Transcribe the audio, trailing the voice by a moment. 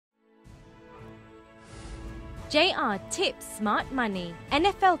JR Tips Smart Money,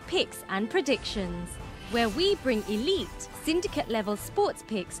 NFL Picks and Predictions, where we bring elite, syndicate-level sports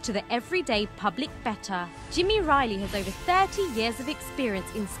picks to the everyday public bettor. Jimmy Riley has over 30 years of experience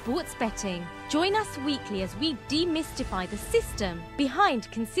in sports betting. Join us weekly as we demystify the system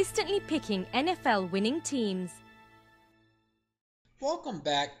behind consistently picking NFL winning teams. Welcome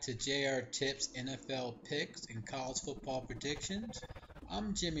back to JR Tips NFL Picks and College Football Predictions.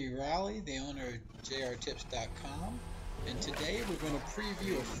 I'm Jimmy Riley, the owner of JRTips.com, and today we're going to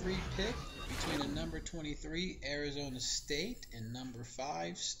preview a free pick between the number 23 Arizona State and number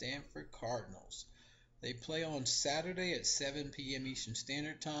 5 Stanford Cardinals. They play on Saturday at 7 p.m. Eastern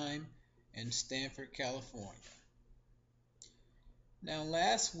Standard Time in Stanford, California. Now,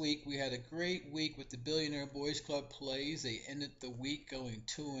 last week we had a great week with the Billionaire Boys Club plays. They ended the week going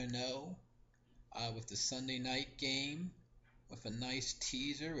 2-0 with the Sunday night game with a nice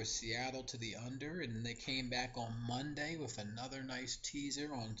teaser with Seattle to the under, and then they came back on Monday with another nice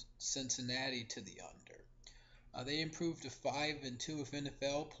teaser on Cincinnati to the under. They improved to 5-2 with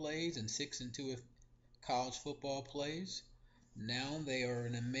NFL plays and 6-2 with college football plays. Now they are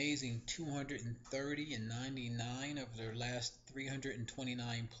an amazing 230-99 over their last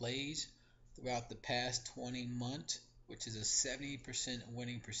 329 plays throughout the past 20 months, which is a 70%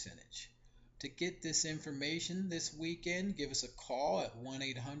 winning percentage. To get this information this weekend, give us a call at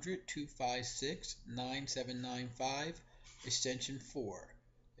 1-800-256-9795, extension 4.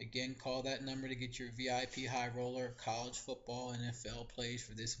 Again, call that number to get your VIP high roller college football and NFL plays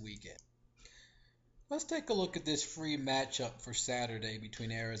for this weekend. Let's take a look at this free matchup for Saturday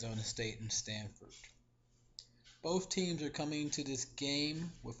between Arizona State and Stanford. Both teams are coming to this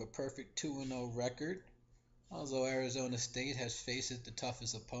game with a perfect 2-0 record. Although Arizona State has faced the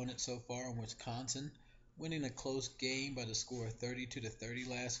toughest opponent so far in Wisconsin, winning a close game by the score of 32-30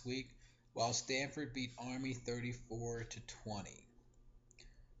 last week, while Stanford beat Army 34-20.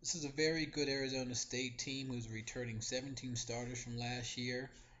 This is a very good Arizona State team who's returning 17 starters from last year,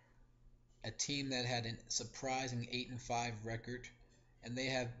 a team that had a surprising 8-5 record, and they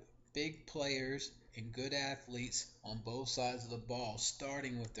have big players and good athletes on both sides of the ball,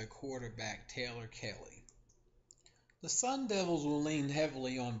 starting with their quarterback Taylor Kelly. The Sun Devils will lean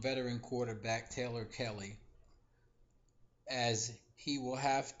heavily on veteran quarterback Taylor Kelly, as he will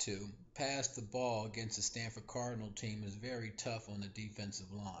have to pass the ball against the Stanford Cardinal team is very tough on the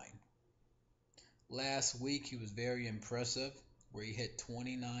defensive line. Last week he was very impressive, where he hit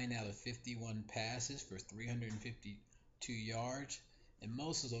 29 out of 51 passes for 352 yards, and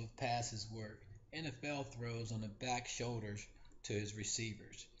most of those passes were NFL throws on the back shoulders to his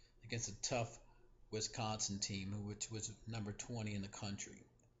receivers against a tough Wisconsin team, which was number 20 in the country.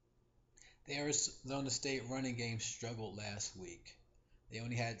 The Arizona State running game struggled last week. They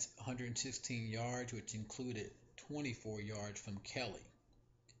only had 116 yards, which included 24 yards from Kelly.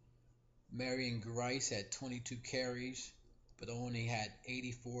 Marion Grice had 22 carries, but only had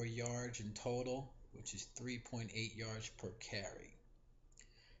 84 yards in total, which is 3.8 yards per carry.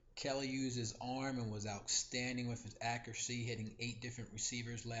 Kelly used his arm and was outstanding with his accuracy, hitting 8 different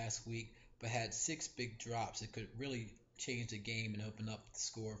receivers last week, but had 6 big drops that could really change the game and open up the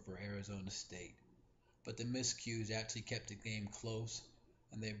score for Arizona State. But the miscues actually kept the game close,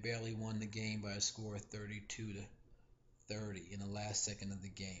 and they barely won the game by a score of 32-30 in the last second of the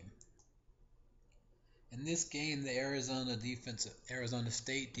game. In this game, the Arizona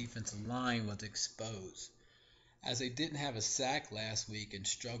State defensive line was exposed, as they didn't have a sack last week and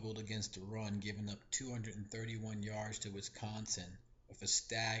struggled against the run, giving up 231 yards to Wisconsin with a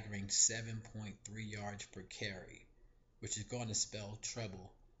staggering 7.3 yards per carry, which is going to spell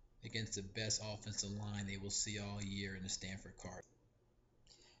trouble against the best offensive line they will see all year in the Stanford Cardinals.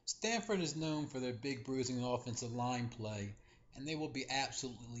 Stanford is known for their big bruising offensive line play, and they will be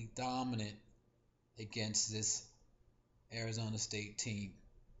absolutely dominant against this Arizona State team,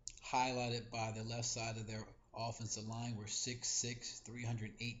 highlighted by the left side of their offensive line were 6'6",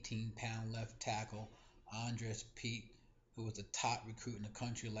 318-pound left tackle Andres Pete, who was the top recruit in the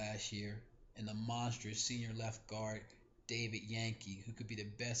country last year, and the monstrous senior left guard David Yankee, who could be the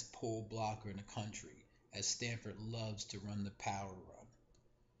best pull blocker in the country, as Stanford loves to run the power run.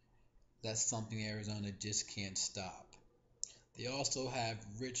 That's something Arizona just can't stop. They also have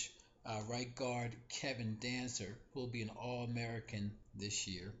right guard Kevin Danser, who will be an All-American this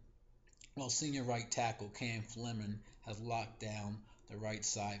year, while senior right tackle Cam Flenning has locked down the right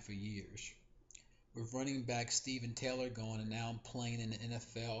side for years. With running back Stephen Taylor going and now playing in the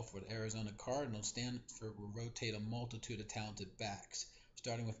NFL for the Arizona Cardinals, Stanford will rotate a multitude of talented backs,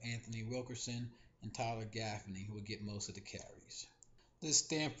 starting with Anthony Wilkerson and Tyler Gaffney, who will get most of the carries. This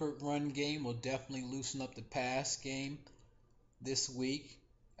Stanford run game will definitely loosen up the pass game this week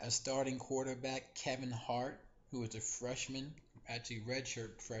as starting quarterback Kevin Hart, who is a freshman, actually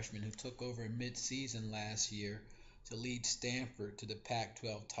redshirt freshman, who took over mid-season last year to lead Stanford to the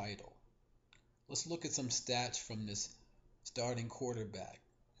Pac-12 title. Let's look at some stats from this starting quarterback,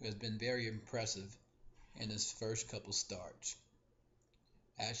 who has been very impressive in his first couple starts.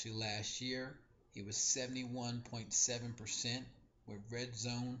 Actually, last year, he was 71.7% with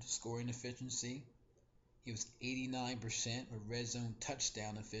Redzone scoring efficiency. He was 89% with Redzone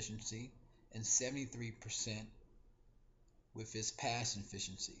touchdown efficiency and 73% with his pass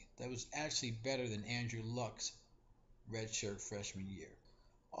efficiency. That was actually better than Andrew Luck's redshirt freshman year.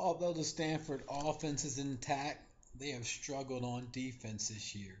 Although the Stanford offense is intact, they have struggled on defense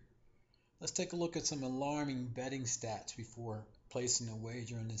this year. Let's take a look at some alarming betting stats before placing a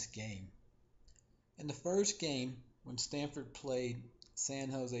wager on this game. In the first game, when Stanford played San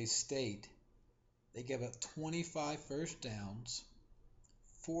Jose State, they gave up 25 first downs,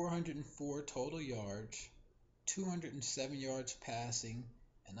 404 total yards, 207 yards passing,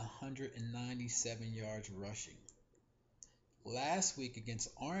 and 197 yards rushing. Last week against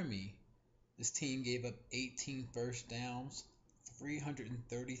Army, this team gave up 18 first downs,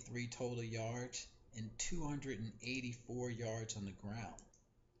 333 total yards, and 284 yards on the ground.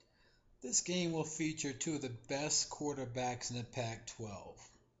 This game will feature two of the best quarterbacks in the Pac-12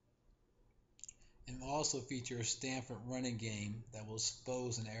 and will also feature a Stanford running game that will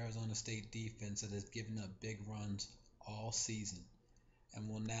expose an Arizona State defense that has given up big runs all season and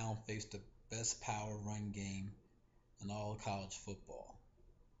will now face the best power run game in all of college football.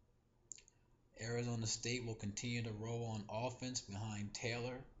 Arizona State will continue to roll on offense behind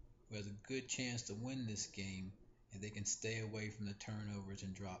Taylor, who has a good chance to win this game if they can stay away from the turnovers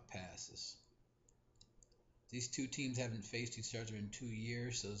and drop passes. These two teams haven't faced each other in 2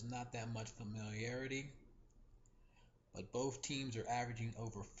 years, so there's not that much familiarity. But both teams are averaging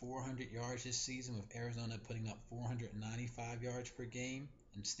over 400 yards this season, with Arizona putting up 495 yards per game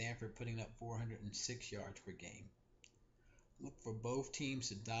and Stanford putting up 406 yards per game. Look for both teams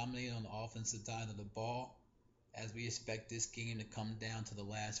to dominate on the offensive side of the ball, as we expect this game to come down to the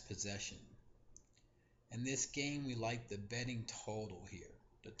last possession. In this game, we like the betting total here.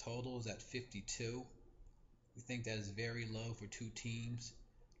 The total is at 52. We think that is very low for two teams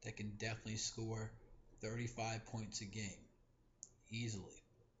that can definitely score 35 points a game, easily.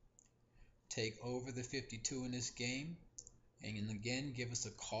 Take over the 52 in this game, and again, give us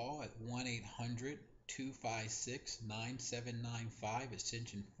a call at 1-800-256-9795,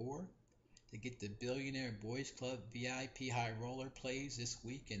 extension 4, to get the Billionaire Boys Club VIP High Roller plays this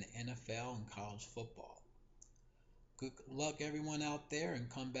week in NFL and college football. Good luck everyone out there, and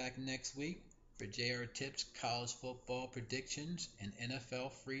come back next week for JR Tips college football predictions and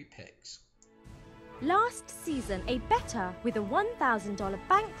NFL free picks. Last season, a bettor with a $1,000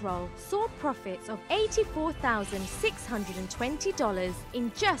 bankroll saw profits of $84,620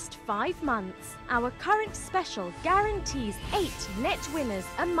 in just 5 months. Our current special guarantees 8 net winners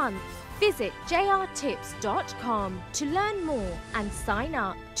a month. Visit jrtips.com to learn more and sign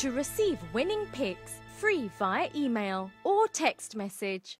up to receive winning picks free via email or text message.